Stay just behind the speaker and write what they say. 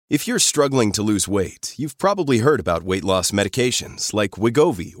If you're struggling to lose weight, you've probably heard about weight loss medications like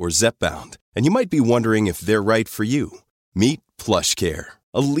Wegovy or Zepbound, and you might be wondering if they're right for you. Meet PlushCare,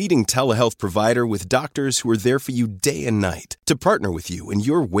 a leading telehealth provider with doctors who are there for you day and night to partner with you in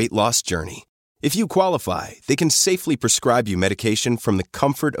your weight loss journey. If you qualify, they can safely prescribe you medication from the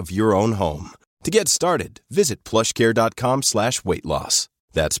comfort of your own home. To get started, visit plushcare.com/weightloss.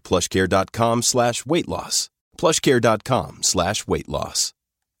 That's plushcare.com/weightloss. plushcare.com/weightloss.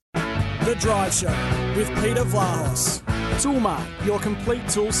 The Drive Show with Peter Vlahos. Toolmart, your complete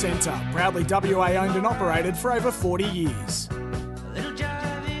tool centre. Proudly WA owned and operated for over 40 years.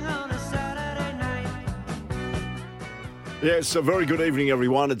 Yes, a very good evening,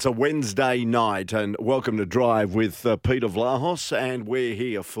 everyone. It's a Wednesday night, and welcome to Drive with Peter Vlahos. And we're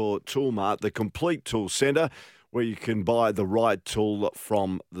here for Toolmart, the complete tool centre, where you can buy the right tool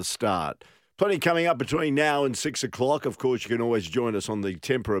from the start. Plenty coming up between now and 6 o'clock. Of course, you can always join us on the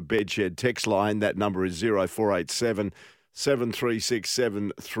Tempera Bedshed text line. That number is 0487 736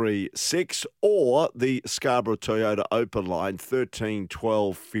 736, or the Scarborough Toyota open line 13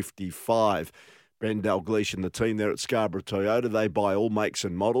 12 55. Ben Dalgleish and the team there at Scarborough Toyota, they buy all makes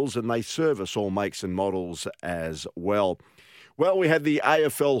and models, and they service all makes and models as well. Well, we had the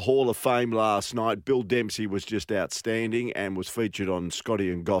AFL Hall of Fame last night. Bill Dempsey was just outstanding and was featured on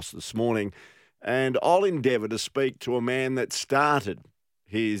Scotty and Goss this morning. And I'll endeavour to speak to a man that started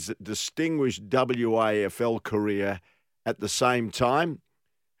his distinguished WAFL career at the same time.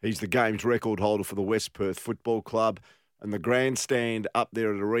 He's the games record holder for the West Perth Football Club. And the grandstand up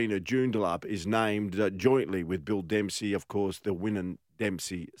there at Arena Joondalup is named jointly with Bill Dempsey, of course, the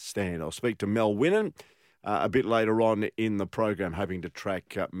Winnan-Dempsey stand. I'll speak to Mel Winnan a bit later on in the program, hoping to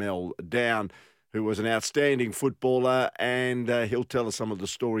track Mel down, who was an outstanding footballer, and he'll tell us some of the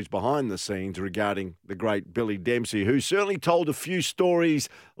stories behind the scenes regarding the great Billy Dempsey, who certainly told a few stories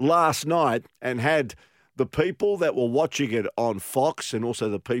last night and had the people that were watching it on Fox and also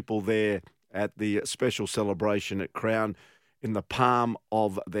the people there at the special celebration at Crown in the palm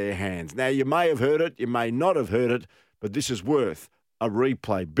of their hands. Now, you may have heard it, you may not have heard it, but this is worth a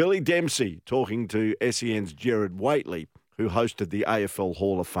replay. Billy Dempsey talking to SEN's Gerard Whateley, who hosted the AFL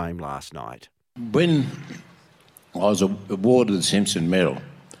Hall of Fame last night. When I was awarded the Simpson Medal,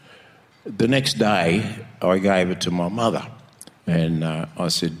 the next day I gave it to my mother, and I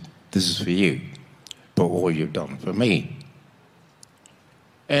said, "This is for you, for all you've done for me."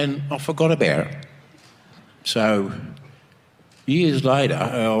 And I forgot about it. So years later,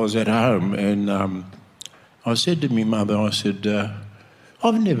 I was at home and I said to my mother, I said,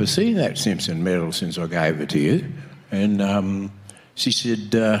 "I've never seen that Simpson Medal since I gave it to you." And she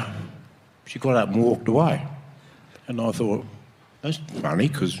said, she got up and walked away. And I thought, that's funny,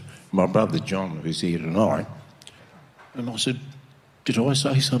 because my brother John was here tonight. And I said, "Did I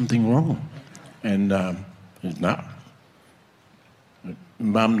say something wrong?" And he said, "No.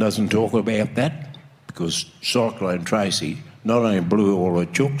 Mum doesn't talk about that because Cyclone Tracy not only blew all her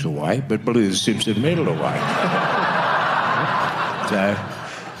chooks away, but blew the Simpson Medal away."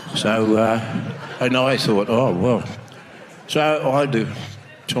 And I thought, oh, well. So I had to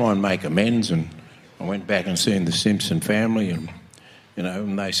try and make amends, and I went back and seen the Simpson family, and, you know,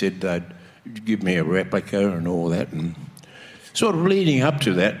 and they said they'd give me a replica and all that. And sort of leading up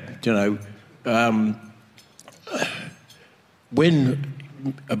to that, you know, when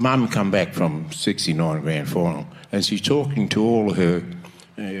a mum come back from 69 grand final and she's talking to all her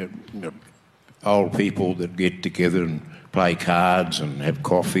old people that get together and play cards and have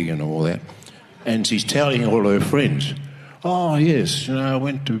coffee and all that, and she's telling all her friends, "Oh yes, you know, I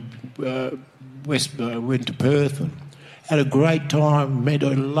went to went to Perth and had a great time, met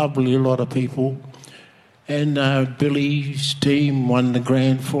a lovely lot of people, and Billy's team won the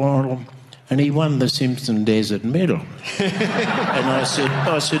grand final. And he won the Simpson Desert Medal." And I said,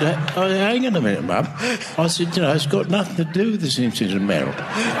 "Hang on a minute, Mum." I said, "You know, it's got nothing to do with the Simpsons Medal."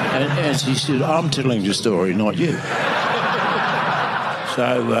 And she said, "I'm telling the story, not you."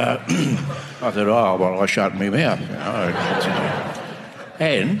 So I said, "Oh, well, I shut my mouth." You know.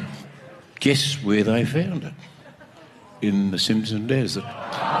 And guess where they found it? In the Simpson Desert.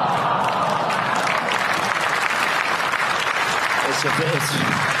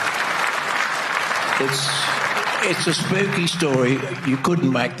 It's a spooky story. You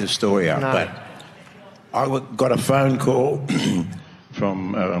couldn't make the story up. No. But I got a phone call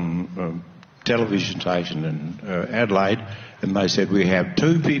from a television station in Adelaide, and they said, "We have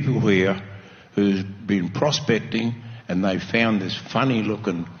two people here who've been prospecting, and they found this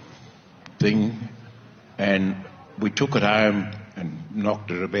funny-looking thing, and we took it home and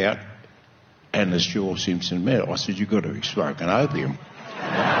knocked it about, and it's your Simpson Medal." I said, "You've got to be smoking opium."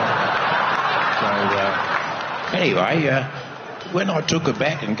 anyway, when I took it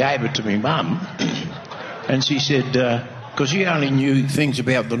back and gave it to my mum, and she said, because she only knew things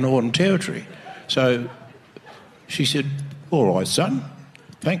about the Northern Territory, so she said, all right, son,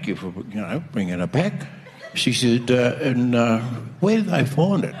 thank you for, bringing it back. She said, and where did they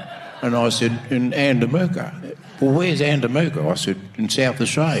find it? And I said, in Andamooka. Well, where's Andamooka? I said, in South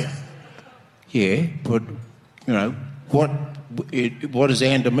Australia. Yeah, but, what is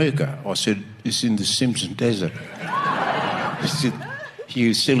Andamooka? I said, it's in the Simpson Desert. She said,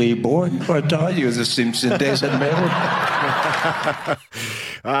 you silly boy, I told you it was the Simpson Desert, Melbourne.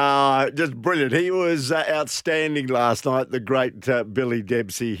 Just brilliant. He was outstanding last night, the great Billy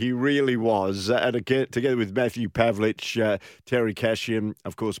Dempsey. He really was. And again, together with Matthew Pavlich, Terry Cashion,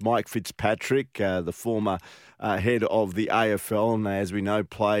 of course, Mike Fitzpatrick, the former head of the AFL, and as we know,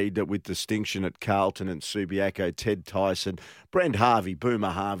 played with distinction at Carlton and Subiaco, Ted Tyson, Brent Harvey, Boomer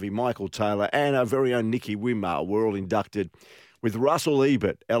Harvey, Michael Taylor, and our very own Nicky Winmar were all inducted, with Russell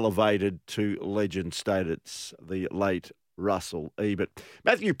Ebert elevated to legend status, the late Russell Ebert.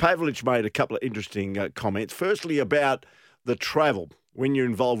 Matthew Pavlich made a couple of interesting comments. Firstly, about the travel. When you're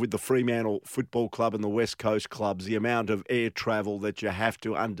involved with the Fremantle Football Club and the West Coast clubs, the amount of air travel that you have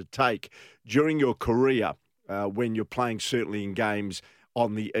to undertake during your career when you're playing, certainly in games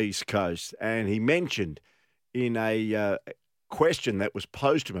on the East Coast. And he mentioned in a question that was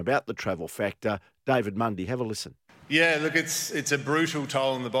posed to him about the travel factor, David Mundy. Have a listen. Yeah, look, it's a brutal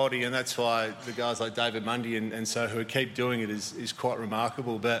toll on the body, and that's why the guys like David Mundy and so who keep doing it is quite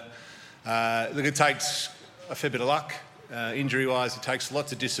remarkable. But look, it takes a fair bit of luck, injury-wise. It takes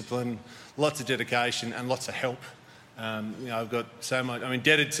lots of discipline, lots of dedication, and lots of help. I've got so much. I'm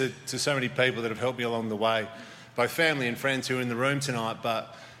indebted to so many people that have helped me along the way, both family and friends who are in the room tonight,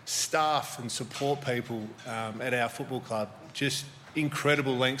 but staff and support people at our football club. Just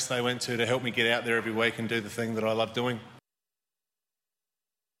incredible lengths they went to help me get out there every week and do the thing that I love doing.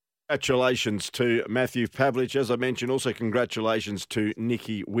 Congratulations to Matthew Pavlich. As I mentioned, also congratulations to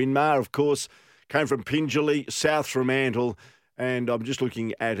Nicky Winmar. Of course, came from Pingelly, South Fremantle, and I'm just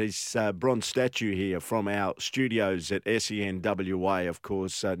looking at his bronze statue here from our studios at SENWA. Of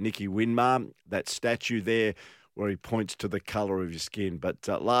course, Nicky Winmar, that statue there where he points to the colour of his skin. But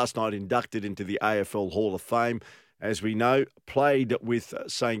last night inducted into the AFL Hall of Fame. As we know, played with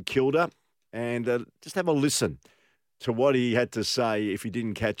St Kilda, and just have a listen to what he had to say, if you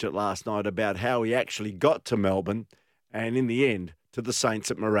didn't catch it last night, about how he actually got to Melbourne and, in the end, to the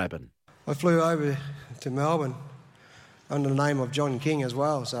Saints at Moorabbin. I flew over to Melbourne under the name of John King as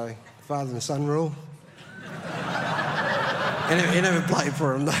well, so father and son rule. He never played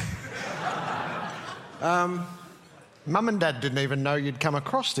for him, though. Mum and Dad didn't even know you'd come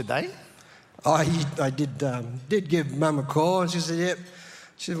across, did they? I did give Mum a call, and she said, yep.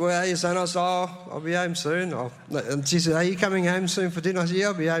 She said, well, how are you, son? I said, I'll be home soon. And she said, are you coming home soon for dinner? I said, yeah,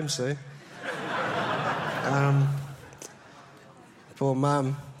 I'll be home soon. Poor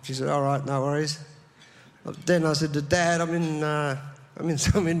Mum. She said, all right, no worries. Then I said to Dad, I'm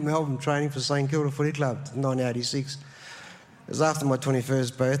in Melbourne training for St Kilda Footy Club, 1986. It was after my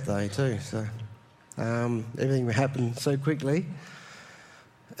 21st birthday too, so everything happened so quickly.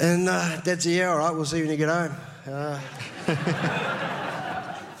 And Dad said, yeah, all right, we'll see you when you get home. A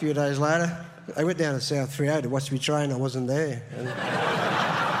few days later, I went down to South Freo to watch me train. I wasn't there. And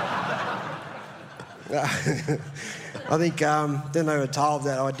I think then they were told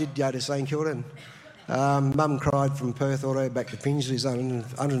that I did go to St Kilda. Mum cried from Perth all the way back to Pingelly,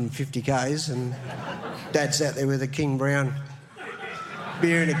 150 k's, and Dad sat there with a King Brown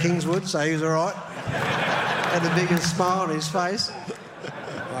beer in a Kingswood, so he was all right. Had the biggest smile on his face.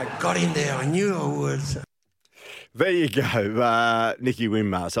 I got in there, I knew I would. There you go, Nicky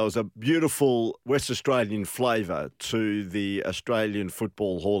Winmar. So it was a beautiful West Australian flavour to the Australian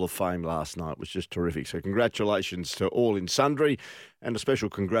Football Hall of Fame last night. It was just terrific. So congratulations to all in sundry, and a special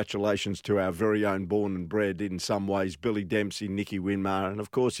congratulations to our very own born and bred, in some ways, Billy Dempsey, Nicky Winmar. And of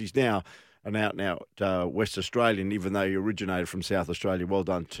course, he's now an out-and-out West Australian, even though he originated from South Australia. Well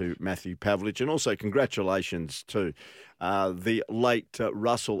done to Matthew Pavlich. And also congratulations to the late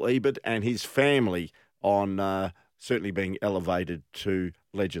Russell Ebert and his family on certainly being elevated to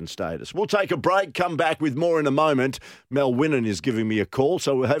legend status. We'll take a break, come back with more in a moment. Mel Winnan is giving me a call,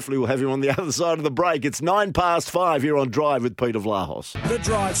 so hopefully we'll have him on the other side of the break. It's 5:09 here on Drive with Peter Vlahos. The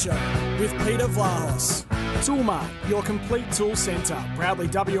Drive Show with Peter Vlahos. Toolmart, your complete tool centre. Proudly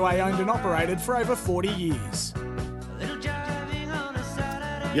WA owned and operated for over 40 years.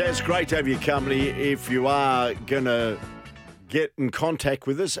 Yeah, it's great to have your company. If you are going to get in contact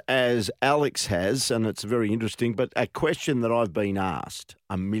with us, as Alex has, and it's very interesting, but a question that I've been asked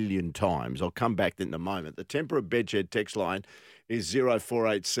a million times. I'll come back in a moment. The Tempera Bedshed text line is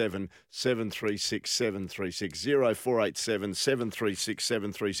 0487 736 736. 0487 736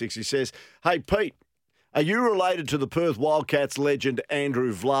 736. He says, "Hey, Pete, are you related to the Perth Wildcats legend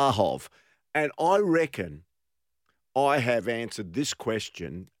Andrew Vlahov?" And I reckon I have answered this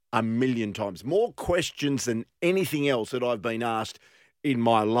question a million times. More questions than anything else that I've been asked in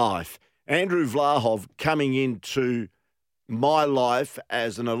my life. Andrew Vlahov coming into my life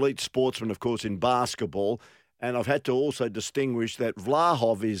as an elite sportsman, of course, in basketball. And I've had to also distinguish that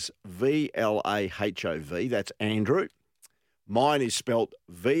Vlahov is Vlahov. That's Andrew. Mine is spelt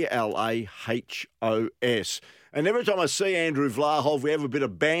Vlahos. And every time I see Andrew Vlahov, we have a bit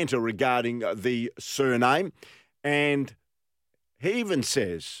of banter regarding the surname. And he even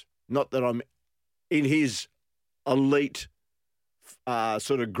says, not that I'm in his elite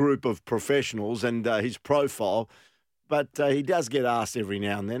sort of group of professionals and his profile, but he does get asked every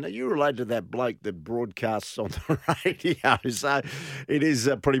now and then, "Are you related to that bloke that broadcasts on the radio?" So it is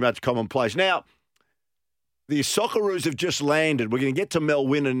pretty much commonplace. Now, the Socceroos have just landed. We're going to get to Mel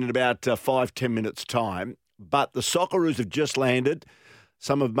Winnan in about 5-10 minutes' time, but the Socceroos have just landed.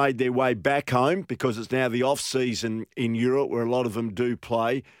 Some have made their way back home because it's now the off-season in Europe where a lot of them do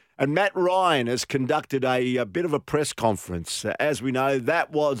play. And Matt Ryan has conducted a bit of a press conference. As we know,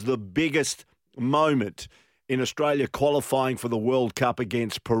 that was the biggest moment in Australia qualifying for the World Cup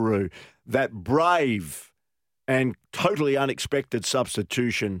against Peru. That brave and totally unexpected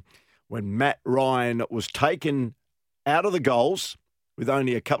substitution when Matt Ryan was taken out of the goals with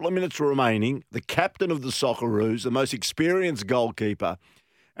only a couple of minutes remaining, the captain of the Socceroos, the most experienced goalkeeper,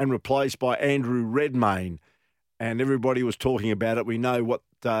 and replaced by Andrew Redmayne. And everybody was talking about it. We know what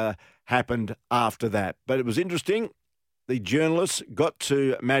happened after that. But it was interesting. The journalists got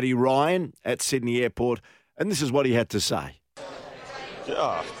to Matty Ryan at Sydney Airport, and this is what he had to say.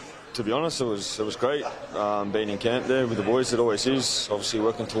 Yeah, to be honest, it was great being in camp there with the boys. It always is. Obviously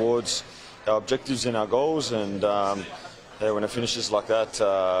working towards our objectives and our goals, and when it finishes like that,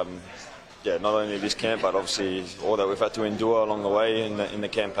 not only this camp, but obviously all that we've had to endure along the way in the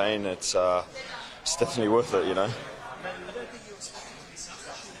campaign, it's definitely worth it, you know.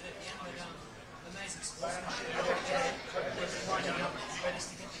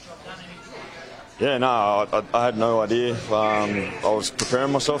 Yeah, no, I had no idea. I was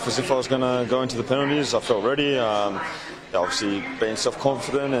preparing myself as if I was going to go into the penalties. I felt ready. Obviously, being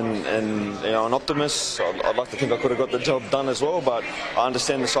self-confident and an optimist, I'd like to think I could have got the job done as well. But I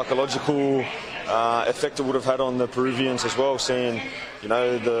understand the psychological effect it would have had on the Peruvians as well, seeing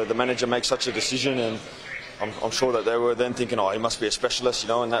the manager make such a decision, and I'm sure that they were then thinking, he must be a specialist,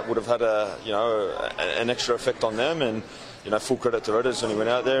 and that would have had an extra effect on them. And full credit to Redders when he went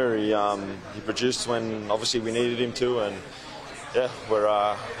out there. He produced when obviously we needed him to, and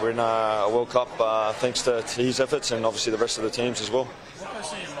we're in a World Cup thanks to his efforts and obviously the rest of the teams as well. What goes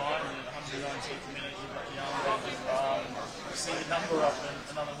through your mind in 119th minute? You see the number up and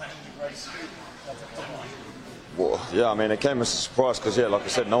another one in your race. Well, yeah, I mean, it came as a surprise because, like I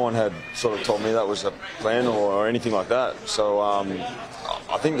said, no one had sort of told me that was a plan or anything like that. So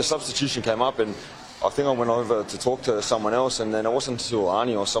I think the substitution came up, and I think I went over to talk to someone else, and then it wasn't until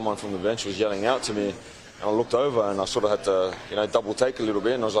Arnie or someone from the bench was yelling out to me, and I looked over and I sort of had to, double take a little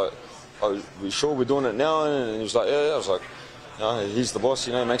bit, and I was like, "Are we sure we're doing it now?" And he was like, "Yeah." I was like, he's the boss,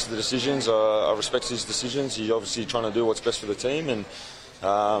 he makes the decisions. I respect his decisions. He's obviously trying to do what's best for the team, and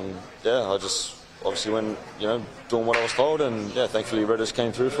I just obviously went, doing what I was told, and thankfully Redders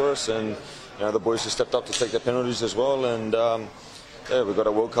came through for us, and the boys just stepped up to take their penalties as well, and we've got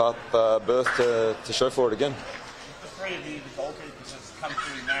a World Cup berth to show for it again. The three of the goalkeepers have come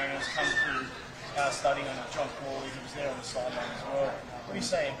through Mariners, come through studying on John Crawley, who was there on the sideline as well. What do you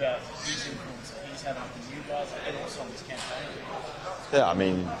say about his influence that he's had on you guys and also on this campaign? Yeah, I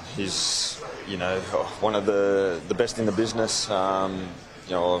mean, he's, one of the best in the business.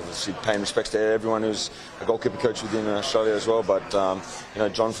 Obviously paying respects to everyone who's a goalkeeper coach within Australia as well. But,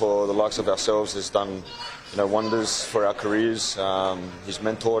 John, for the likes of ourselves, has done, wonders for our careers. He's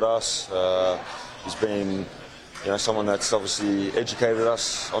mentored us. He's been, someone that's obviously educated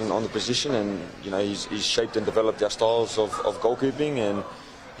us on the position, and, he's shaped and developed our styles of goalkeeping, and,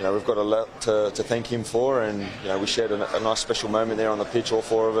 we've got a lot to thank him for, and, we shared a nice special moment there on the pitch, all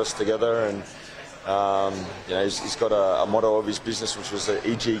four of us together, and he's got a motto of his business, which was the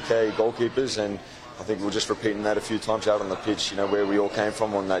EGK goalkeepers, and I think we're just repeating that a few times out on the pitch, where we all came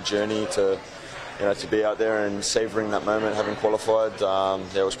from on that journey to be out there and savouring that moment, having qualified.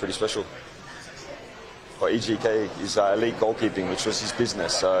 It was pretty special. EGK is elite goalkeeping, which was his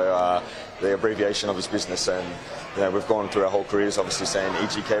business. So the abbreviation of his business, and we've gone through our whole careers, obviously saying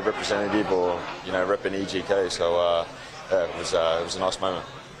EGK representative or repping EGK. So it was a nice moment.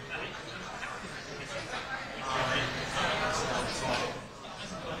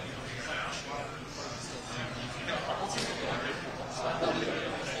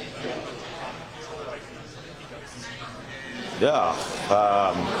 Yeah,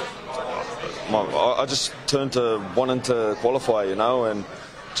 I just turned to wanting to qualify, and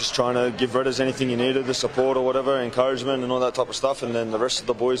just trying to give Redders anything he needed, the support or whatever, encouragement and all that type of stuff, and then the rest of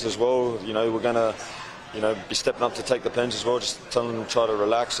the boys as well. We're going to, be stepping up to take the pens as well, just telling them to try to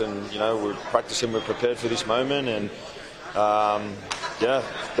relax, and, we're practicing, we're prepared for this moment, and,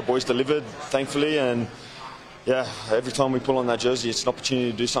 the boys delivered, thankfully, and, every time we pull on that jersey, it's an opportunity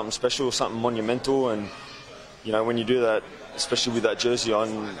to do something special, something monumental, and, when you do that, especially with that jersey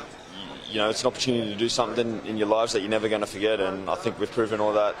on, it's an opportunity to do something in your lives that you're never going to forget. And I think we've proven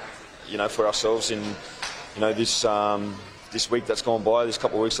all that, for ourselves in, this week that's gone by, this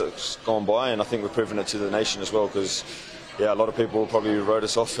couple of weeks that's gone by. And I think we've proven it to the nation as well, because, a lot of people probably wrote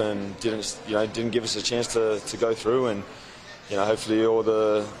us off and didn't give us a chance to go through. And, hopefully all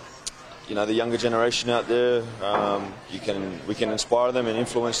the, the younger generation out there, we can inspire them and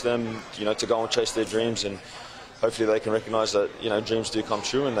influence them, to go and chase their dreams, and hopefully they can recognise that, dreams do come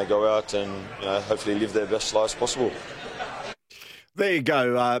true, and they go out and, hopefully live their best lives possible. There you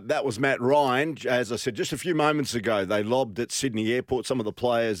go. That was Matt Ryan. As I said just a few moments ago, they lobbed at Sydney Airport. Some of the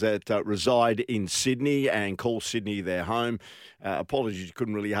players that reside in Sydney and call Sydney their home. Apologies, you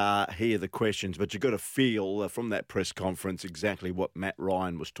couldn't really hear the questions, but you got to feel from that press conference exactly what Matt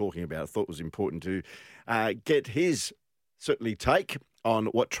Ryan was talking about. I thought it was important to get his certainly take on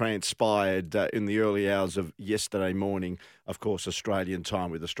what transpired in the early hours of yesterday morning, of course, Australian time,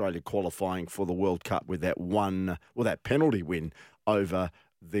 with Australia qualifying for the World Cup with that penalty win over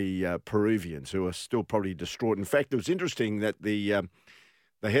the Peruvians, who are still probably distraught. In fact, it was interesting that the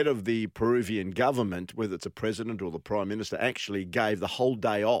head of the Peruvian government, whether it's a president or the prime minister, actually gave the whole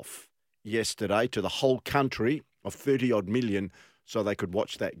day off yesterday to the whole country of 30-odd million so they could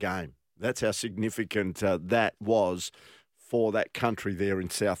watch that game. That's how significant that was for that country there in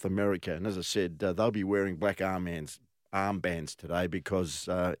South America. And as I said, they'll be wearing black armbands today, because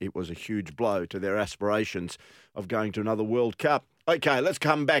it was a huge blow to their aspirations of going to another World Cup. Okay, let's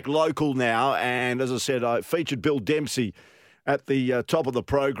come back local now. And as I said, I featured Bill Dempsey at the top of the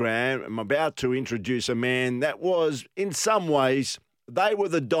program. I'm about to introduce a man that was, in some ways, they were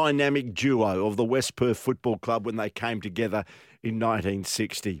the dynamic duo of the West Perth Football Club when they came together in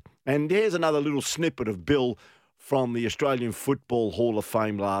 1960. And here's another little snippet of Bill from the Australian Football Hall of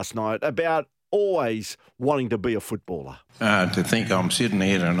Fame last night about always wanting to be a footballer. To think I'm sitting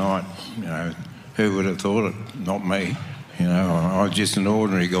here tonight, who would have thought it? Not me. I was just an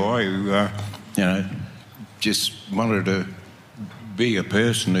ordinary guy who, just wanted to be a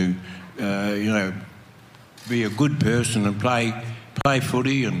person who, be a good person and play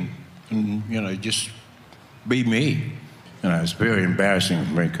footy and just be me. It's very embarrassing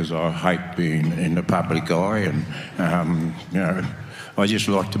for me, because I hate being in the public eye, and, I just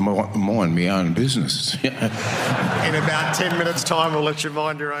like to mind my own business. In about 10 minutes' time, we'll let you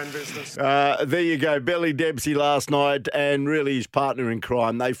mind your own business. There you go, Billy Dempsey last night, and really his partner in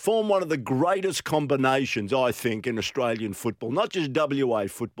crime. They form one of the greatest combinations, I think, in Australian football. Not just WA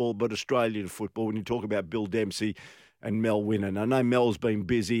football, but Australian football, when you talk about Bill Dempsey and Mel Winnan. I know Mel's been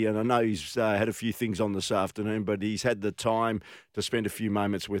busy, and I know he's had a few things on this afternoon, but he's had the time to spend a few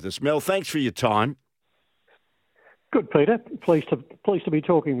moments with us. Mel, thanks for your time. Good, Peter. Pleased to be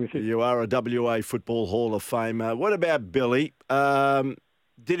talking with you. You are a WA Football Hall of Famer. What about Billy?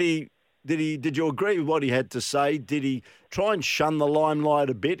 Did you agree with what he had to say? Did he try and shun the limelight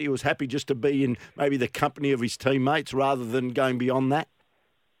a bit? He was happy just to be in maybe the company of his teammates rather than going beyond that?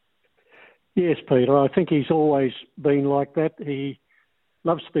 Yes, Peter. I think he's always been like that. He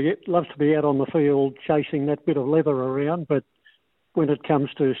loves to be out on the field chasing that bit of leather around, but when it comes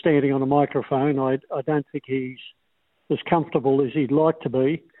to standing on a microphone, I don't think he's as comfortable as he'd like to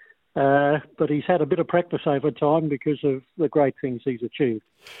be. But he's had a bit of practice over time because of the great things he's achieved.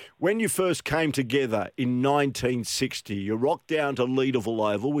 When you first came together in 1960, you rocked down to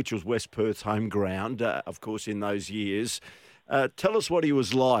Leederville Oval, which was West Perth's home ground, of course, in those years. Tell us what he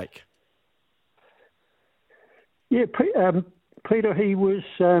was like. Yeah, Peter, he was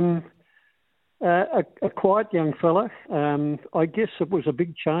a quiet young fella. I guess it was a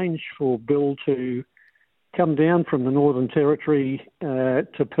big change for Bill to come down from the Northern Territory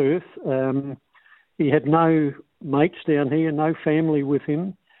to Perth. He had no mates down here, no family with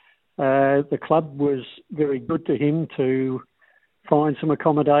him. The club was very good to him to find some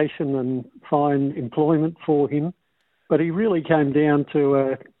accommodation and find employment for him. But he really came down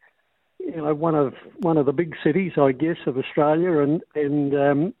to one of the big cities, I guess, of Australia,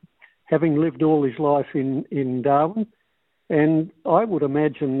 and having lived all his life in Darwin. And I would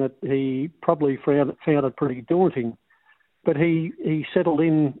imagine that he probably found it pretty daunting. But he settled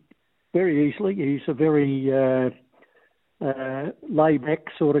in very easily. He's a very laid-back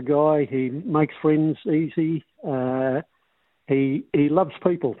sort of guy. He makes friends easy. He loves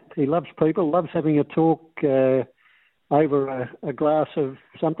people. He loves people, loves having a talk over a glass of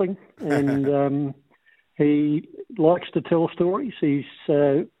something. And he likes to tell stories.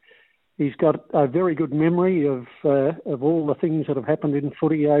 He's got a very good memory of all the things that have happened in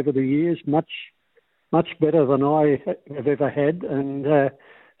footy over the years, much better than I have ever had. And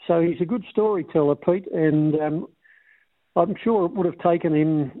so he's a good storyteller, Pete, and I'm sure it would have taken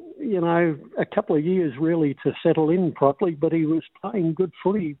him, a couple of years really to settle in properly, but he was playing good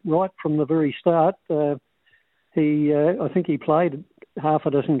footy right from the very start. I think he played half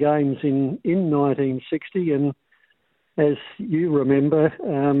a dozen games in 1960, and as you remember,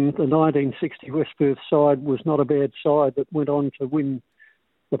 the 1960 West Perth side was not a bad side that went on to win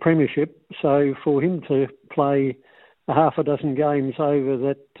the premiership. So for him to play a half a dozen games over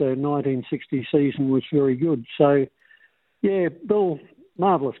that 1960 season was very good. So, yeah, Bill,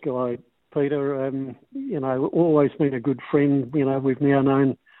 marvellous guy, Peter. Always been a good friend. We've now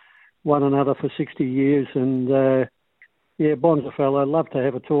known one another for 60 years, and Bon's a fellow. I'd love to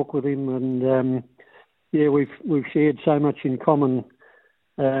have a talk with him, and we've shared so much in common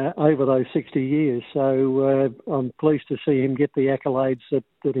over those 60 years. So I'm pleased to see him get the accolades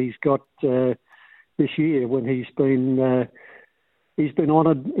that he's got this year, when he's been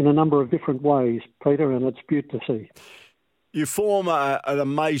honoured in a number of different ways, Peter, and it's beautiful to see. You form an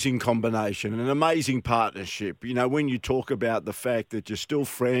amazing combination, an amazing partnership. When you talk about the fact that you're still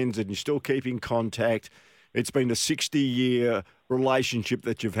friends and you still keep in contact, it's been a 60-year relationship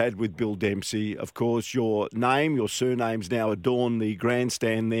that you've had with Bill Dempsey. Of course, your surnames now adorn the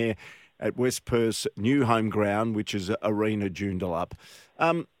grandstand there at West Perth's new home ground, which is Arena Joondalup.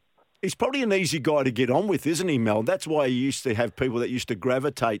 He's probably an easy guy to get on with, isn't he, Mel? That's why he used to have people that used to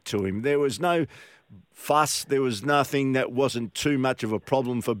gravitate to him. There was no fuss. There was nothing that wasn't too much of a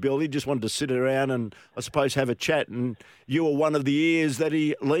problem for Bill. He just wanted to sit around and, I suppose, have a chat, and you were one of the ears that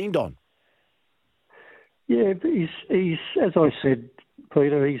he leaned on. Yeah, he's as I said,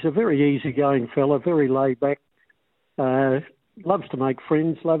 Peter, he's a very easygoing fella, very laid back, loves to make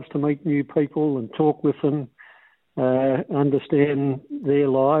friends, loves to meet new people and talk with them, understand their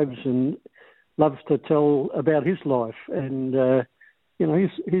lives, and loves to tell about his life. And,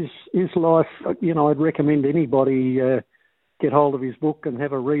 his life, I'd recommend anybody get hold of his book and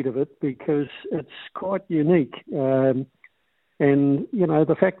have a read of it, because it's quite unique. And,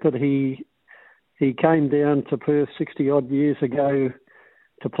 the fact that he came down to Perth 60-odd years ago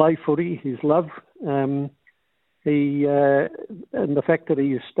to play footy, his love, and the fact that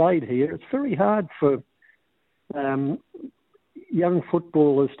he has stayed here. It's very hard for young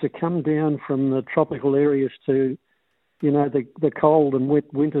footballers to come down from the tropical areas to, the cold and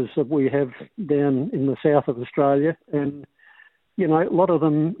wet winters that we have down in the south of Australia. And, a lot of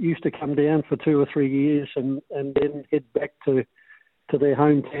them used to come down for 2 or 3 years and then head back to their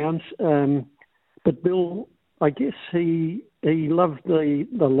hometowns. But Bill, I guess he loved the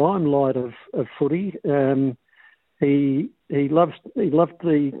limelight of footy. He loved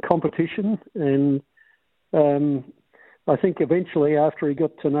the competition, and I think eventually, after he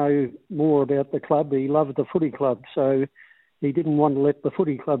got to know more about the club, he loved the footy club. So he didn't want to let the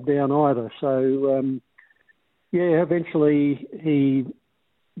footy club down either. So eventually he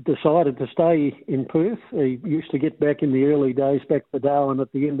decided to stay in Perth. He used to get back in the early days back to Darwin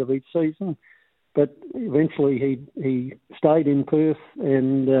at the end of each season. But eventually he stayed in Perth,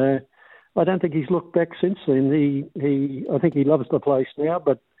 and I don't think he's looked back since then. I think he loves the place now,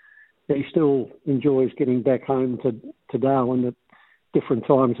 but he still enjoys getting back home to Darwin at different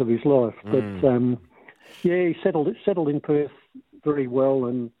times of his life. But he settled in Perth very well,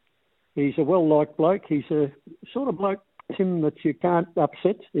 and he's a well-liked bloke. He's a sort of bloke, Tim, that you can't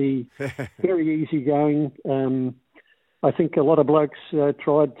upset. He's very easygoing. I think a lot of blokes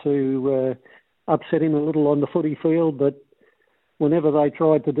tried to upset him a little on the footy field, but whenever they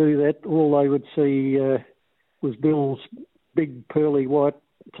tried to do that, all they would see was Bill's big pearly white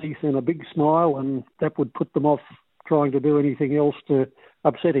teeth and a big smile, and that would put them off trying to do anything else to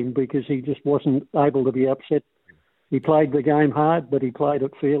upset him, because he just wasn't able to be upset. He played the game hard, but he played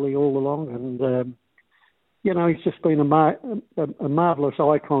it fairly all along, and he's just been a marvellous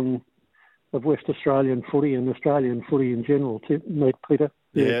icon of West Australian footy and Australian footy in general, to meet Peter.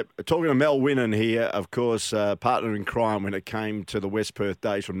 Yeah, talking to Mel Winnan here, of course, partner in crime when it came to the West Perth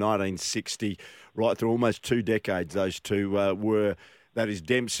days from 1960 right through almost 2 decades. Those two were, that is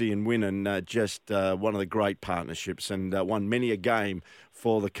Dempsey and Winnan, just one of the great partnerships, and won many a game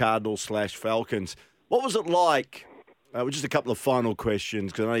for the Cardinals/Falcons. What was it like? Just a couple of final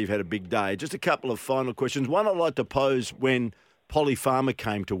questions, because I know you've had a big day. Just a couple of final questions. One I'd like to pose when Polly Farmer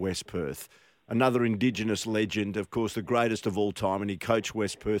came to West Perth. Another Indigenous legend, of course, the greatest of all time, and he coached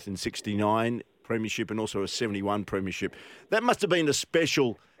West Perth in 69 premiership and also a 71 premiership. That must have been a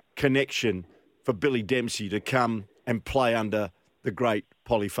special connection for Billy Dempsey to come and play under the great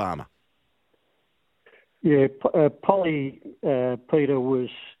Polly Farmer. Yeah, Polly, Peter, was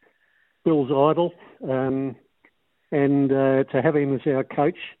Bill's idol, and to have him as our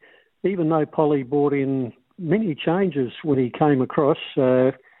coach, even though Polly brought in many changes when he came across,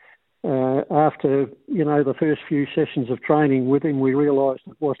 after, the first few sessions of training with him, we realised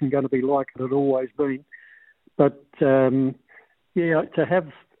it wasn't going to be like it had always been. But, to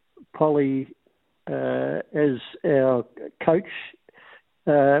have Polly as our coach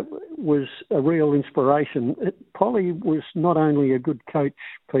was a real inspiration. Polly was not only a good coach,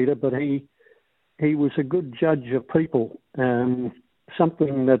 Peter, but he was a good judge of people,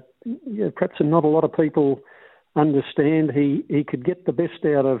 something that perhaps not a lot of people understand. He could get the best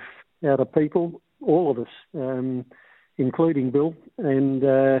out of people, all of us, including Bill. And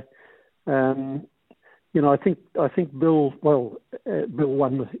I think Bill. Well, Bill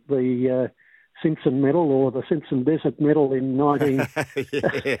won the Simpson Medal, or the Simpson Desert Medal in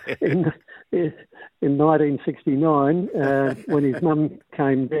 1969 when his mum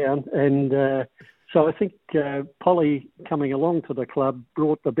came down, and so I think Polly coming along to the club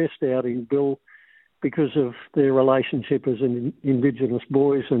brought the best out in Bill, because of their relationship as Indigenous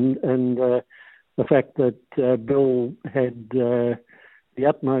boys, and the fact that Bill had the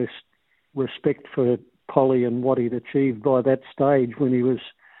utmost respect for Polly and what he'd achieved by that stage when he was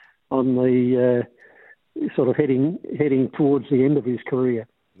on the sort of heading towards the end of his career.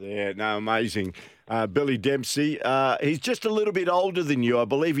 Yeah, no, amazing. Billy Dempsey, he's just a little bit older than you. I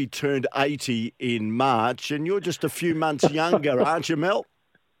believe he turned 80 in March, and you're just a few months younger, aren't you, Mel?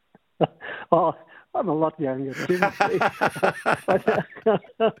 Oh, I'm a lot younger. He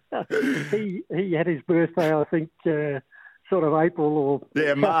had his birthday, I think, sort of April or...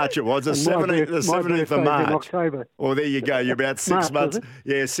 Yeah, March it was, the 17th of March. In October. Well, there you go. You're about 6 months.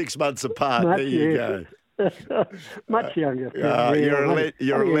 Yeah, 6 months apart. March, there you go. Much younger.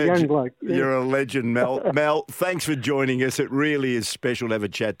 You're a legend. Bloke. Yeah. You're a legend, Mel. Mel, thanks for joining us. It really is special to have a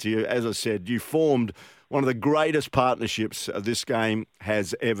chat to you. As I said, you formed one of the greatest partnerships this game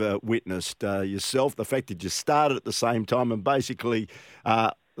has ever witnessed. Yourself, the fact that you started at the same time and basically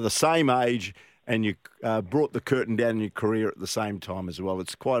the same age, and you brought the curtain down in your career at the same time as well.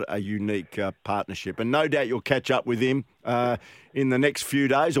 It's quite a unique partnership. And no doubt you'll catch up with him in the next few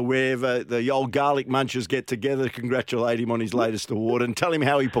days, or wherever the old garlic munchers get together to congratulate him on his latest award and tell him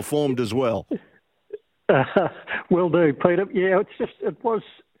how he performed as well. Will do, Peter. Yeah, it was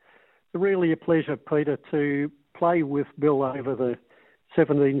really a pleasure, Peter, to play with Bill over the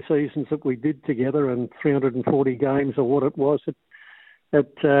 17 seasons that we did together and 340 games or what it was.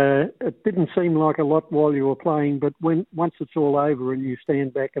 It didn't seem like a lot while you were playing, but once it's all over and you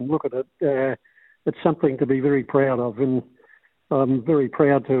stand back and look at it, it's something to be very proud of. And I'm very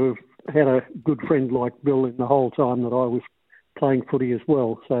proud to have had a good friend like Bill in the whole time that I was playing footy as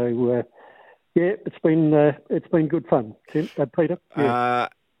well. So, it's been good fun, Peter. Yeah.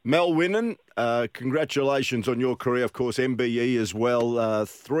 Mel Winnan, congratulations on your career, of course, MBE as well.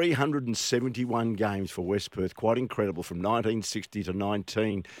 371 games for West Perth. Quite incredible, from 1960 to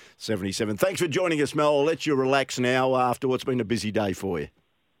 1977. Thanks for joining us, Mel. I'll let you relax now after what's been a busy day for you.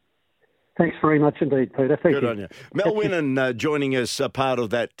 Thanks very much indeed, Peter. Thank you. Good on you. Mel Winnan joining us, part of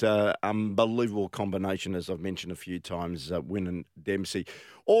that unbelievable combination, as I've mentioned a few times, Winnan Dempsey.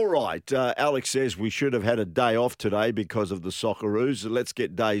 All right, Alex says we should have had a day off today because of the Socceroos. Let's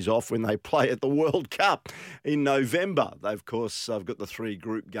get days off when they play at the World Cup in November. They, of course, have got the 3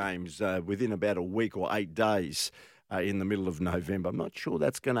 group games within about a week or 8 days in the middle of November. I'm not sure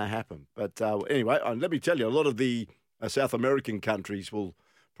that's going to happen. But anyway, let me tell you, a lot of the South American countries will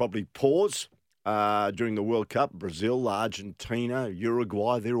probably pause during the World Cup. Brazil, Argentina,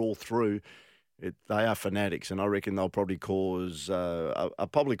 Uruguay, they're all through. They are fanatics, and I reckon they'll probably cause a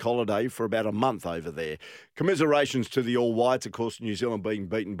public holiday for about a month over there. Commiserations to the All Whites. Of course, New Zealand being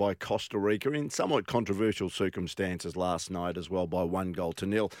beaten by Costa Rica in somewhat controversial circumstances last night as well by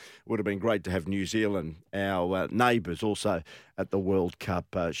 1-0. Would have been great to have New Zealand, our neighbours, also at the World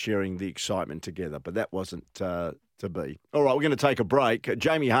Cup sharing the excitement together, but that wasn't to be. All right, we're going to take a break.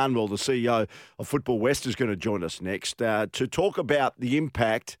 Jamie Harnwell, the CEO of Football West, is going to join us next to talk about the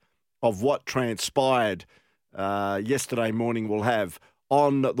impact of what transpired yesterday morning will have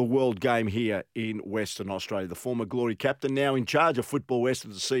on the World Game here in Western Australia. The former Glory captain, now in charge of Football West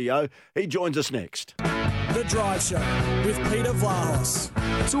as the CEO, he joins us next. The Drive Show with Peter Vlahos.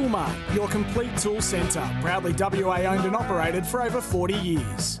 Toolmart, your complete tool centre. Proudly WA owned and operated for over 40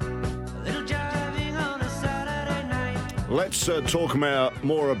 years. Let's talk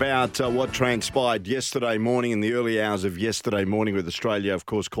more about what transpired yesterday morning, in the early hours of yesterday morning, with Australia, of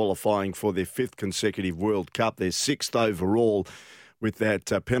course, qualifying for their 5th consecutive World Cup, their 6th overall, with that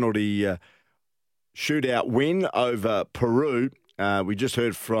penalty shootout win over Peru. We just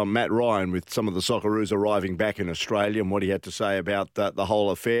heard from Matt Ryan with some of the Socceroos arriving back in Australia and what he had to say about the whole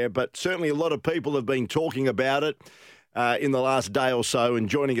affair. But certainly a lot of people have been talking about it in the last day or so, and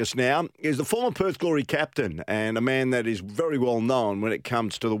joining us now is the former Perth Glory captain and a man that is very well known when it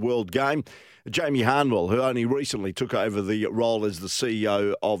comes to the World Game, Jamie Harnwell, who only recently took over the role as the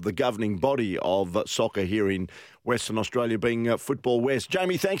CEO of the governing body of soccer here in Western Australia, being Football West.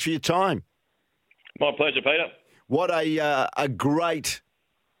 Jamie, thanks for your time. My pleasure, Peter. What a great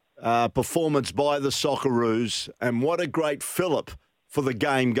performance by the Socceroos, and what a great fillip for the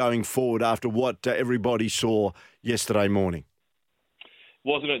game going forward after what everybody saw yesterday morning.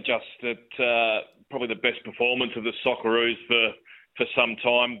 Wasn't it just that probably the best performance of the Socceroos for some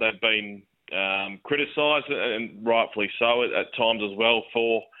time? They've been criticised, and rightfully so at times as well,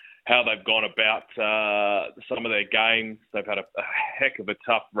 for how they've gone about some of their games. They've had a heck of a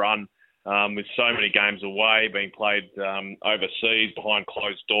tough run with so many games away, being played overseas, behind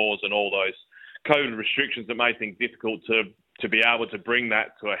closed doors, and all those COVID restrictions that made things difficult to be able to bring that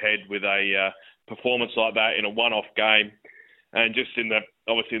to a head with a performance like that in a one-off game, and just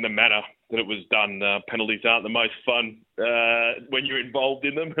obviously in the manner that it was done. Penalties aren't the most fun when you're involved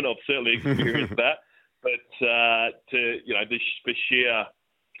in them, and I've certainly experienced that. But the sheer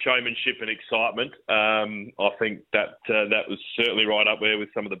showmanship and excitement, I think that was certainly right up there with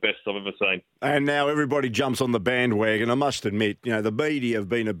some of the best I've ever seen. And now everybody jumps on the bandwagon. I must admit, the media have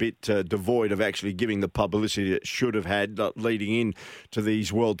been a bit devoid of actually giving the publicity it should have had leading in to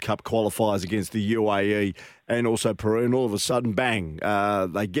these World Cup qualifiers against the UAE and also Peru. And all of a sudden, bang,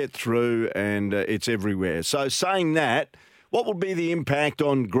 they get through and it's everywhere. So saying that, what will be the impact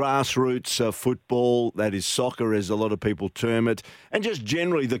on grassroots football, that is soccer as a lot of people term it, and just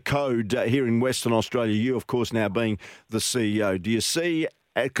generally the code here in Western Australia? You, of course, now being the CEO. Do you see,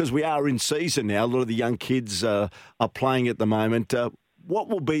 because we are in season now, a lot of the young kids are playing at the moment, what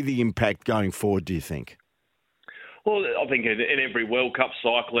will be the impact going forward, do you think? Well, I think in every World Cup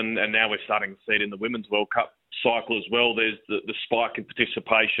cycle, and now we're starting to see it in the Women's World Cup cycle as well, there's the spike in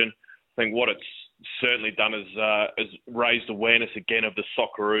participation. I think what it's certainly done is raised awareness again of the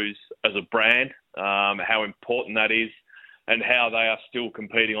Socceroos as a brand, how important that is, and how they are still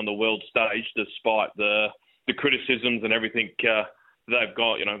competing on the world stage despite the criticisms and everything they've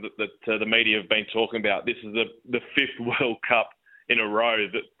got. That the media have been talking about. This is the 5th World Cup in a row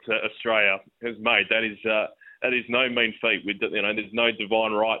that Australia has made. That is no mean feat. There's no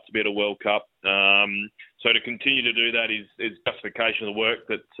divine right to be at a World Cup. So to continue to do that is justification of the work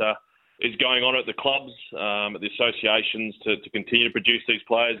that is going on at the clubs, at the associations to continue to produce these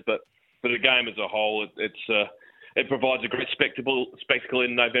players. But for the game as a whole, it provides a great spectacle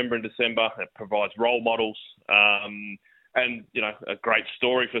in November and December. It provides role models and a great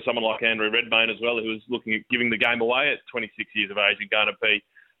story for someone like Andrew Redmayne as well, who was looking at giving the game away at 26 years of age and going to be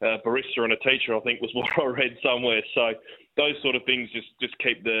a barista and a teacher, I think was what I read somewhere. So those sort of things just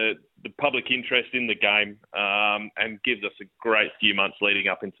keep the public interest in the game and gives us a great few months leading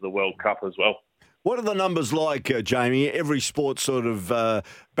up into the World Cup as well. What are the numbers like, Jamie? Every sport sort of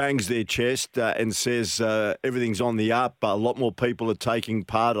bangs their chest and says everything's on the up. A lot more people are taking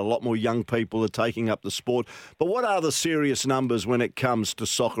part. A lot more young people are taking up the sport. But what are the serious numbers when it comes to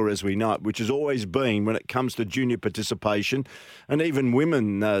soccer as we know it, which has always been, when it comes to junior participation and even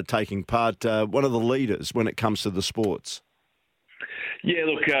women taking part, one of the leaders when it comes to the sports? Yeah,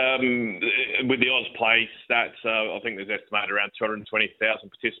 look, with the Ausplay stats, I think there's estimated around 220,000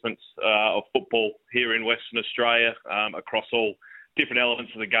 participants of football here in Western Australia across all different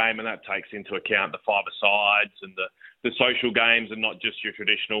elements of the game, and that takes into account the five-a-sides and the social games, and not just your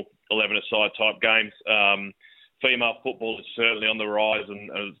traditional 11-a-side type games. Female football is certainly on the rise and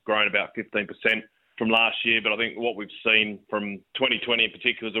has grown about 15% from last year, but I think what we've seen from 2020 in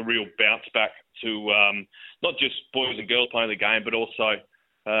particular is a real bounce back to not just boys and girls playing the game, but also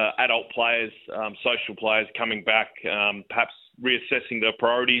adult players, social players coming back, perhaps reassessing their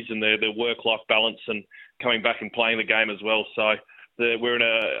priorities and their work-life balance and coming back and playing the game as well. So we're in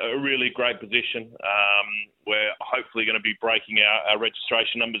a really great position. We're hopefully going to be breaking our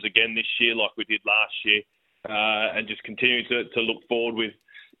registration numbers again this year like we did last year, and just continue to look forward with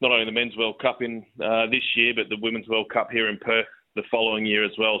not only the Men's World Cup in this year, but the Women's World Cup here in Perth the following year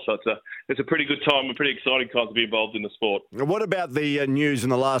as well. So it's a pretty good time, a pretty exciting time to be involved in the sport. What about the news in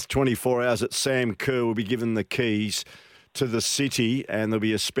the last 24 hours that Sam Kerr will be given the keys to the city, and there'll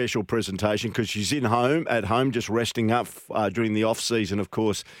be a special presentation because she's at home, just resting up during the off-season, of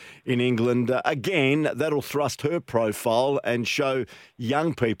course, in England. Again, that'll thrust her profile and show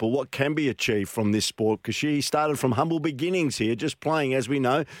young people what can be achieved from this sport, because she started from humble beginnings here, just playing, as we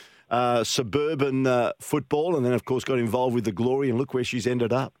know, suburban football, and then, of course, got involved with the Glory, and look where she's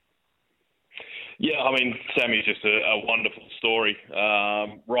ended up. Yeah, I mean, Sammy's just a wonderful story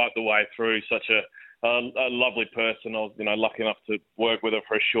right the way through. Such a lovely person. I was, lucky enough to work with her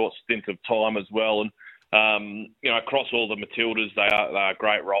for a short stint of time as well. And, across all the Matildas, they are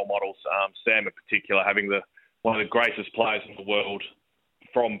great role models. Sam in particular, having one of the greatest players in the world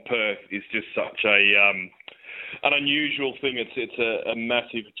from Perth is just such an unusual thing. It's a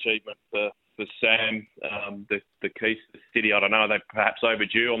massive achievement for Sam. The keys to the city, I don't know, they're perhaps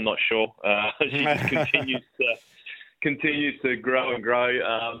overdue. I'm not sure. She continues to grow and grow,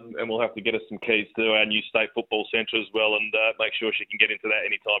 and we'll have to get her some keys to our new state football centre as well, and make sure she can get into that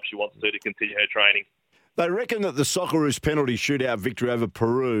anytime she wants to continue her training. They reckon that the Socceroos penalty shootout victory over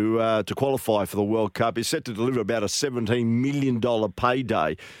Peru to qualify for the World Cup is set to deliver about a $17 million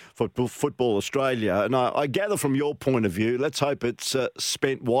payday for Football Australia. And I gather from your point of view, let's hope it's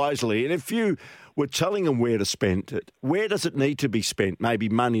spent wisely. And if you were telling them where to spend it, where does it need to be spent, maybe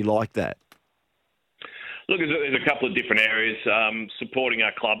money like that? Look, there's a couple of different areas. Supporting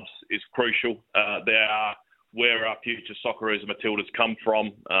our clubs is crucial. They are where our future Socceroos and Matildas come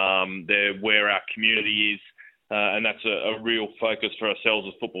from. They're where our community is, and that's a real focus for ourselves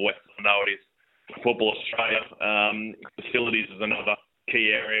as Football West. I know it is for Football Australia. Facilities is another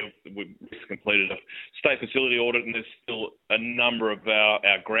key area. We've just completed a state facility audit, and there's still a number of our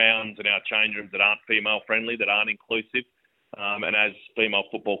grounds and our change rooms that aren't female-friendly, that aren't inclusive. And as female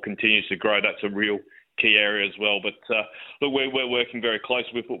football continues to grow, that's a real key area as well. But look, we're working very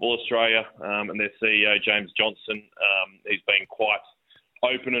closely with Football Australia and their CEO, James Johnson. He's been quite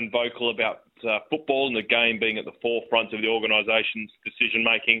open and vocal about football and the game being at the forefront of the organisation's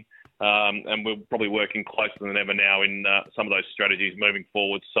decision-making. And we're probably working closer than ever now in some of those strategies moving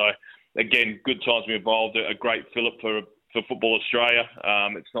forward. So, again, good times to be involved. A great fillip for Football Australia.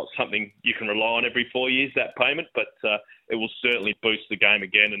 It's not something you can rely on every 4 years, that payment, but it will certainly boost the game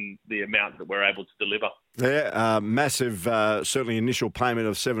again and the amount that we're able to deliver. Yeah, massive, certainly initial payment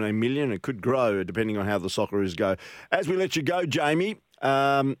of $17 million. It could grow depending on how the Socceroos go. As we let you go, Jamie,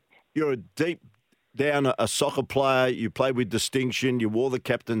 you're a deep down a soccer player. You played with distinction. You wore the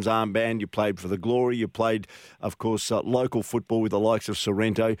captain's armband. You played for the Glory. You played, of course, local football with the likes of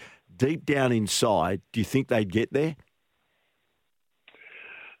Sorrento. Deep down inside, do you think they'd get there?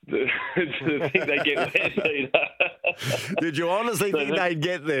 Do you think they get there? Did you honestly think they'd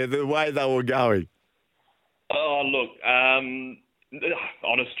get there the way they were going? Oh, look,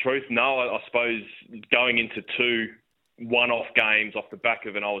 honest truth, no. I suppose going into two one-off games off the back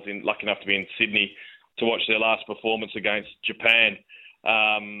of, and I was lucky enough to be in Sydney to watch their last performance against Japan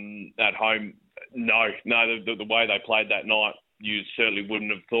at home. No, the way they played that night, you certainly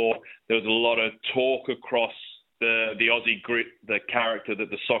wouldn't have thought. There was a lot of talk across the Aussie grit, the character that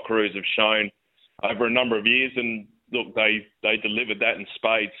the Socceroos have shown over a number of years, and look, they delivered that in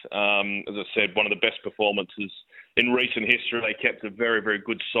spades. As I said, one of the best performances in recent history. They kept a very, very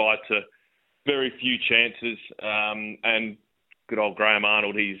good side to very few chances, and good old Graham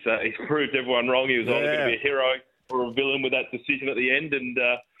Arnold, he's proved everyone wrong. He was either going to be a hero or a villain with that decision at the end, and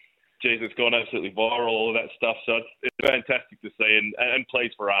it's gone absolutely viral, all of that stuff. So it's fantastic to see, and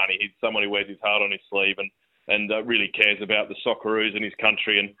pleased for Arnie. He's someone who wears his heart on his sleeve and really cares about the Socceroos and his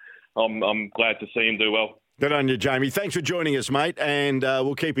country, and I'm glad to see him do well. Good on you, Jamie. Thanks for joining us, mate, and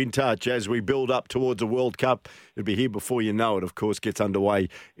we'll keep in touch as we build up towards a World Cup. It'll be here before you know it, of course, gets underway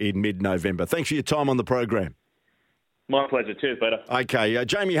in mid-November. Thanks for your time on the program. My pleasure. Cheers, Peter. Okay,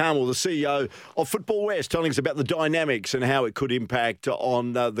 Jamie Harmel, the CEO of Football West, telling us about the dynamics and how it could impact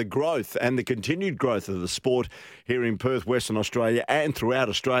on the growth and the continued growth of the sport here in Perth, Western Australia, and throughout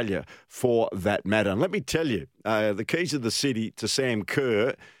Australia for that matter. And let me tell you, the keys of the city to Sam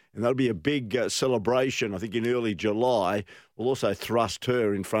Kerr, and that'll be a big celebration, I think, in early July, will also thrust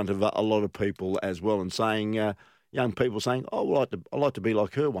her in front of a lot of people as well, and saying... young people saying, I'd like to be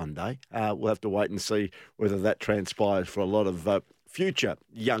like her one day. We'll have to wait and see whether that transpires for a lot of future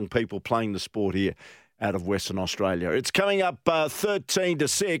young people playing the sport here out of Western Australia. It's coming up 13 to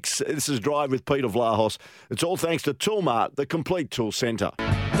 6. This is Drive with Peter Vlahos. It's all thanks to Toolmart, the complete tool centre.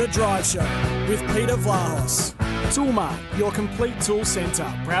 The Drive Show with Peter Vlahos. Toolmart, your complete tool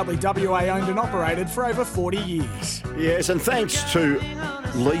centre. Proudly WA owned and operated for over 40 years. Yes, and thanks to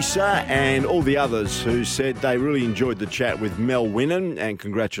Lisa and all the others who said they really enjoyed the chat with Mel Winnan, and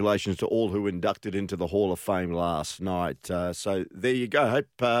congratulations to all who inducted into the Hall of Fame last night. So there you go. Hope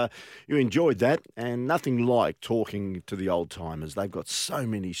you enjoyed that, and nothing like talking to the old-timers. They've got so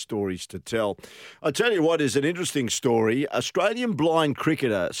many stories to tell. I tell you what is an interesting story. Australian blind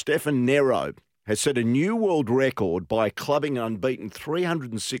cricketer Stefan Nero has set a new world record by clubbing an unbeaten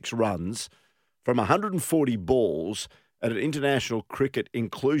 306 runs from 140 balls at an international cricket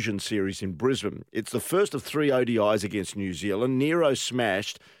inclusion series in Brisbane. It's the first of 3 ODIs against New Zealand. Nero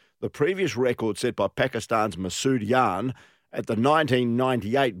smashed the previous record set by Pakistan's Masood Yan at the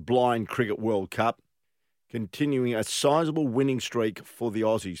 1998 Blind Cricket World Cup, continuing a sizable winning streak for the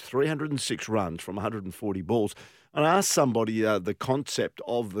Aussies, 306 runs from 140 balls. And I asked somebody the concept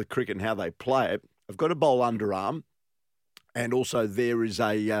of the cricket and how they play it. I've got a bowl underarm, and also there is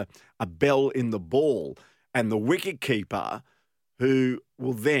a bell in the ball. And the wicket keeper, who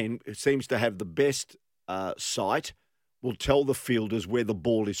will then, it seems to have the best sight, will tell the fielders where the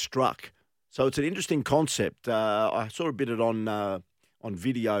ball is struck. So it's an interesting concept. I saw a bit of it on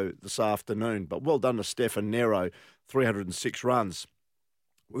video this afternoon, but well done to Stefan Nero, 306 runs.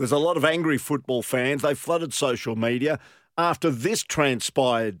 Well, there's a lot of angry football fans. They flooded social media after this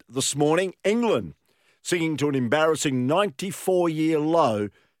transpired this morning. England sinking to an embarrassing 94-year low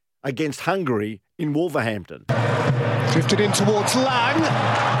against Hungary in Wolverhampton. Drifted in towards Lang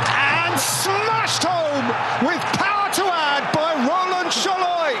and smashed home with power to add by Roland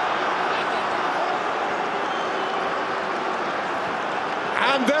Sholoi.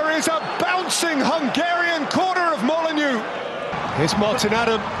 And there is a bouncing Hungarian corner of Molyneux. Here's Martin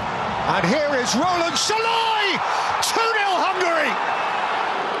Adam, and here is Roland Sholoi! 2-0 Hungary!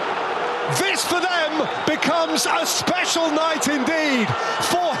 This for them becomes a special night indeed.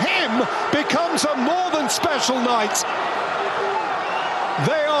 For him becomes a more than special night.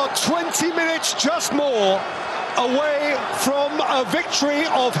 They are 20 minutes just more away from a victory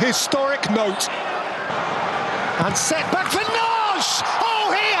of historic note. And set back for Naj!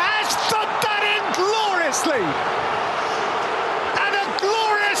 Oh, he has thumped that in gloriously! And a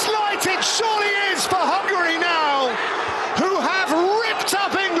glorious night it surely is for Hungary now, who have ripped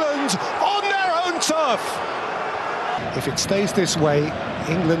up England on their own turf. If it stays this way,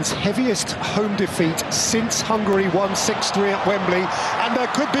 England's heaviest home defeat since Hungary won 6-3 at Wembley, and there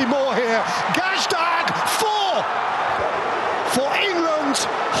could be more here. Gazdag 4 for England,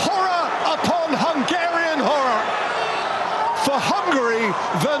 horror upon Hungarian horror. For Hungary,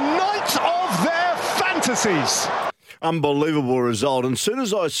 the night of their fantasies. Unbelievable result. And as soon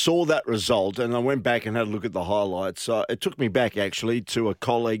as I saw that result, and I went back and had a look at the highlights, it took me back actually to a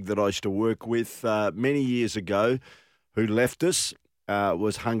colleague that I used to work with many years ago who left us,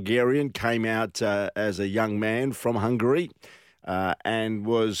 was Hungarian, came out as a young man from Hungary and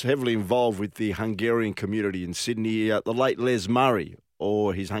was heavily involved with the Hungarian community in Sydney. The late Les Murray,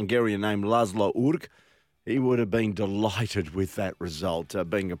 or his Hungarian name Laszlo Urk, he would have been delighted with that result,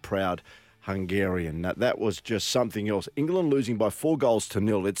 being a proud Hungarian. That was just something else. England losing by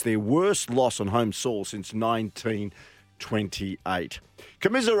 4-0. It's their worst loss on home soil since 1928.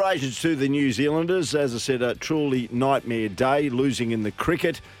 Commiserations to the New Zealanders. As I said, a truly nightmare day, losing in the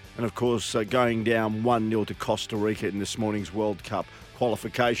cricket, and of course going down 1-0 to Costa Rica in this morning's World Cup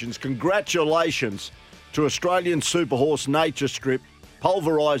qualifications. Congratulations to Australian super horse Nature Strip.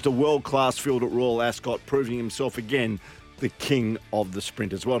 Pulverised a world-class field at Royal Ascot, proving himself again the king of the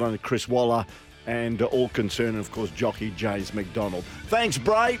sprinters. Well done to Chris Waller and all concerned, and of course, jockey James McDonald. Thanks,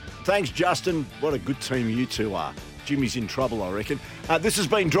 Bray. Thanks, Justin. What a good team you two are. Jimmy's in trouble, I reckon. This has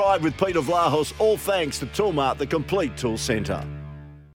been Drive with Peter Vlahos. All thanks to Toolmart, the complete tool centre.